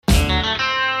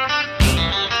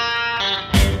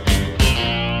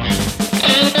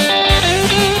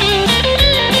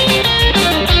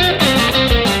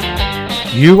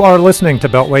You are listening to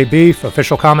Beltway Beef,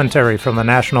 official commentary from the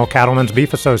National Cattlemen's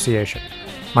Beef Association.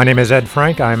 My name is Ed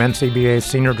Frank. I am NCBA's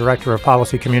Senior Director of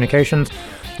Policy Communications,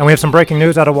 and we have some breaking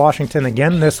news out of Washington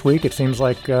again this week. It seems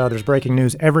like there's breaking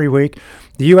news every week.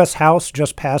 The U.S. House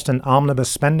just passed an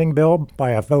omnibus spending bill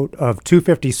by a vote of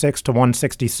 256 to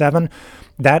 167.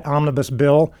 That omnibus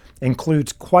bill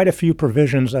includes quite a few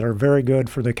provisions that are very good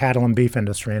for the cattle and beef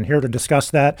industry. And here to discuss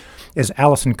that is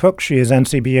Allison Cook. She is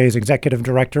NCBA's Executive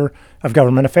Director of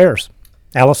Government Affairs.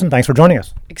 Allison, thanks for joining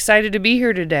us. Excited to be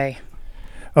here today.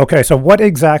 Okay, so what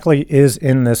exactly is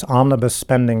in this omnibus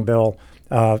spending bill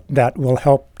that will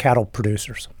help cattle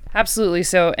producers? Absolutely.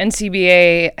 So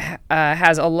NCBA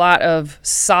has a lot of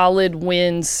solid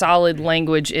wins, solid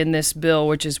language in this bill,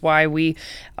 which is why we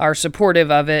are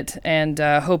supportive of it, and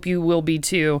hope you will be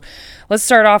too. Let's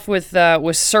start off with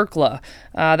CERCLA.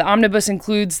 The omnibus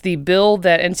includes the bill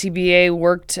that NCBA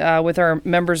worked with our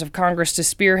members of Congress to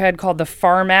spearhead called the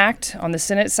Farm Act on the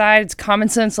Senate side. It's common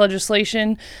sense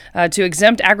legislation to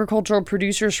exempt agricultural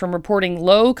producers from reporting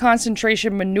low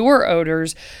concentration manure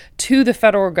odors to the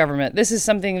federal government. This is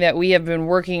something that we have been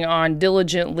working on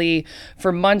diligently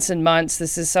for months and months.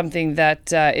 This is something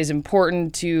that is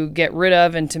important to get rid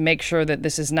of and to make sure that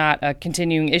this is not a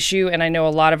continuing issue. And I know a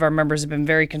lot of our members have been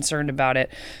very concerned about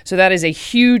it. So that is a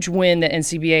huge win that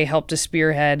NCBA helped to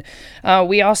spearhead.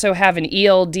 We also have an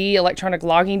ELD, electronic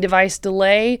logging device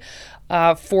delay,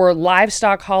 for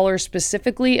livestock haulers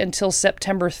specifically until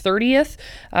September 30th.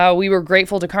 We were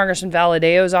grateful to Congressman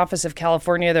Valadeo's Office of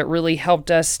California that really helped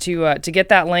us to get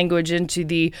that language into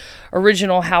the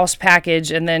original House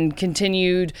package, and then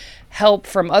continued help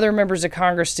from other members of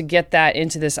Congress to get that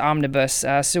into this omnibus.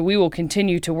 So we will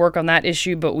continue to work on that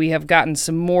issue, but we have gotten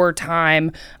some more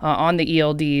time on the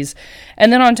ELDs.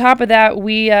 And then on top of that,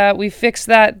 we fixed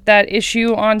that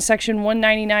issue on Section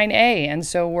 199A, and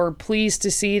so we're pleased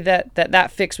to see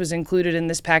that fix was included in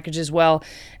this package as well.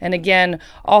 And again,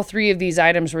 all three of these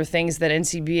items were things that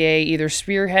NCBA either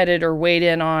spearheaded or weighed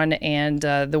in on, and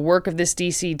the work of this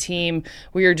DC team,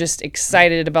 we are just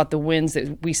excited about the wins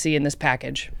that we see in this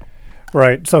package.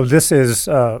 Right. So this is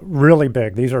really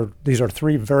big. These are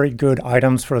three very good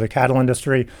items for the cattle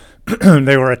industry.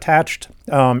 They were attached,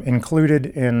 included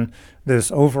in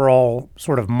this overall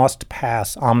sort of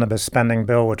must-pass omnibus spending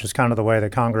bill, which is kind of the way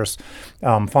that Congress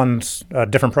funds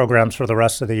different programs for the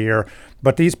rest of the year.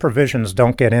 But these provisions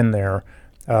don't get in there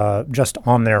just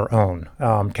on their own.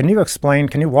 Can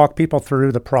you walk people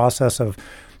through the process of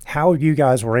how you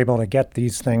guys were able to get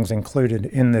these things included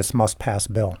in this must-pass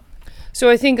bill? So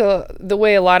I think the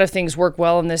way a lot of things work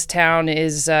well in this town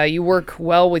is you work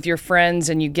well with your friends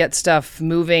and you get stuff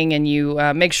moving and you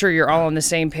make sure you're all on the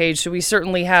same page. So we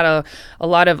certainly had a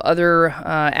lot of other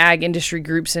ag industry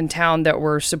groups in town that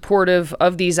were supportive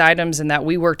of these items and that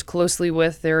we worked closely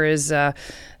with. There's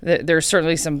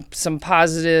certainly some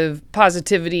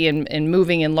positivity in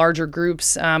moving in larger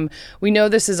groups. We know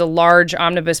this is a large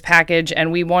omnibus package,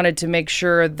 and we wanted to make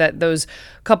sure that those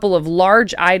couple of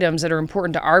large items that are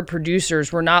important to our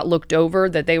producers were not looked over,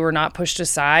 that they were not pushed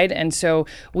aside. And so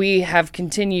we have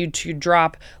continued to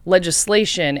drop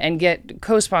legislation and get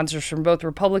co-sponsors from both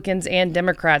Republicans and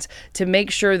Democrats to make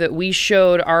sure that we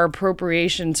showed our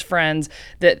appropriations friends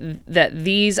that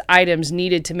these items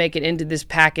needed to make it into this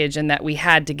package, and that we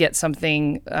had to get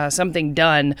something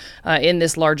done in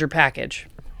this larger package.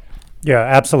 Yeah,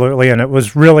 absolutely, and it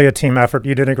was really a team effort.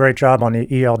 You did a great job on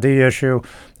the ELD issue.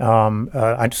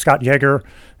 Scott Yeager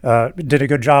did a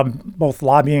good job both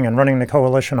lobbying and running the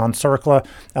coalition on CERCLA.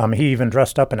 He even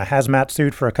dressed up in a hazmat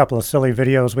suit for a couple of silly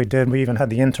videos we did. We even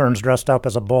had the interns dressed up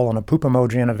as a bull and a poop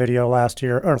emoji in a video last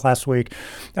week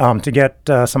to get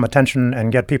some attention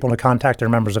and get people to contact their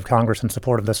members of Congress in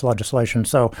support of this legislation.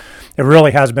 So it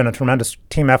really has been a tremendous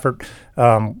team effort,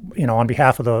 on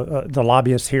behalf of the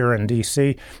lobbyists here in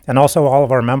D.C. and also all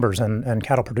of our members and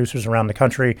cattle producers around the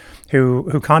country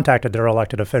who contacted their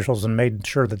elected officials and made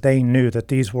sure that they knew that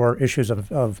these were issues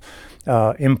of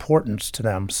importance to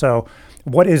them. So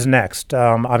what is next?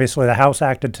 Obviously, the House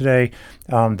acted today.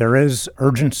 There is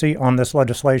urgency on this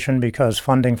legislation because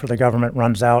funding for the government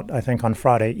runs out, I think, on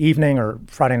Friday evening or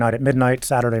Friday night at midnight,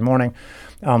 Saturday morning.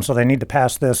 So they need to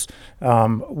pass this.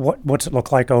 What's it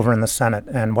look like over in the Senate,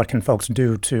 and what can folks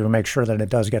do to make sure that it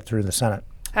does get through the Senate?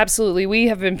 Absolutely. We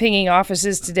have been pinging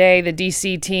offices today, the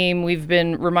DC team. We've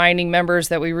been reminding members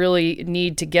that we really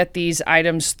need to get these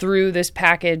items through this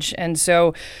package. And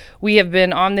so we have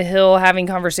been on the Hill having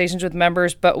conversations with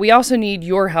members, but we also need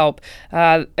your help.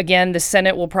 Again, the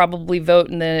Senate will probably vote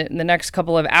in the next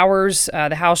couple of hours.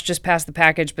 The House just passed the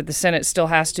package, but the Senate still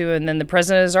has to. And then the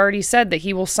president has already said that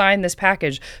he will sign this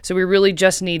package. So we really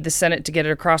just need the Senate to get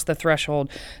it across the threshold.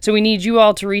 So we need you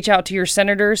all to reach out to your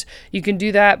senators. You can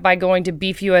do that by going to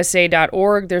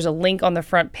beefusa.org. There's a link on the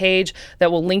front page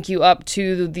that will link you up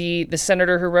to the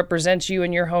senator who represents you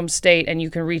in your home state, and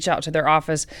you can reach out to their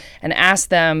office and ask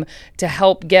them to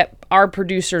help get our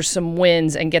producers some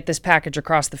wins and get this package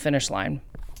across the finish line.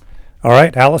 All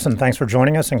right, Allison, thanks for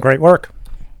joining us and great work.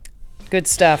 Good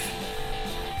stuff.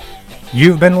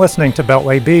 You've been listening to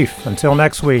Beltway Beef. Until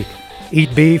next week,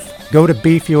 eat beef. Go to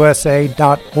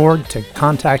beefusa.org to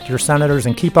contact your senators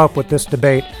and keep up with this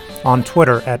debate on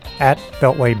Twitter at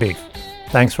Beltway Beef.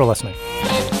 Thanks for listening.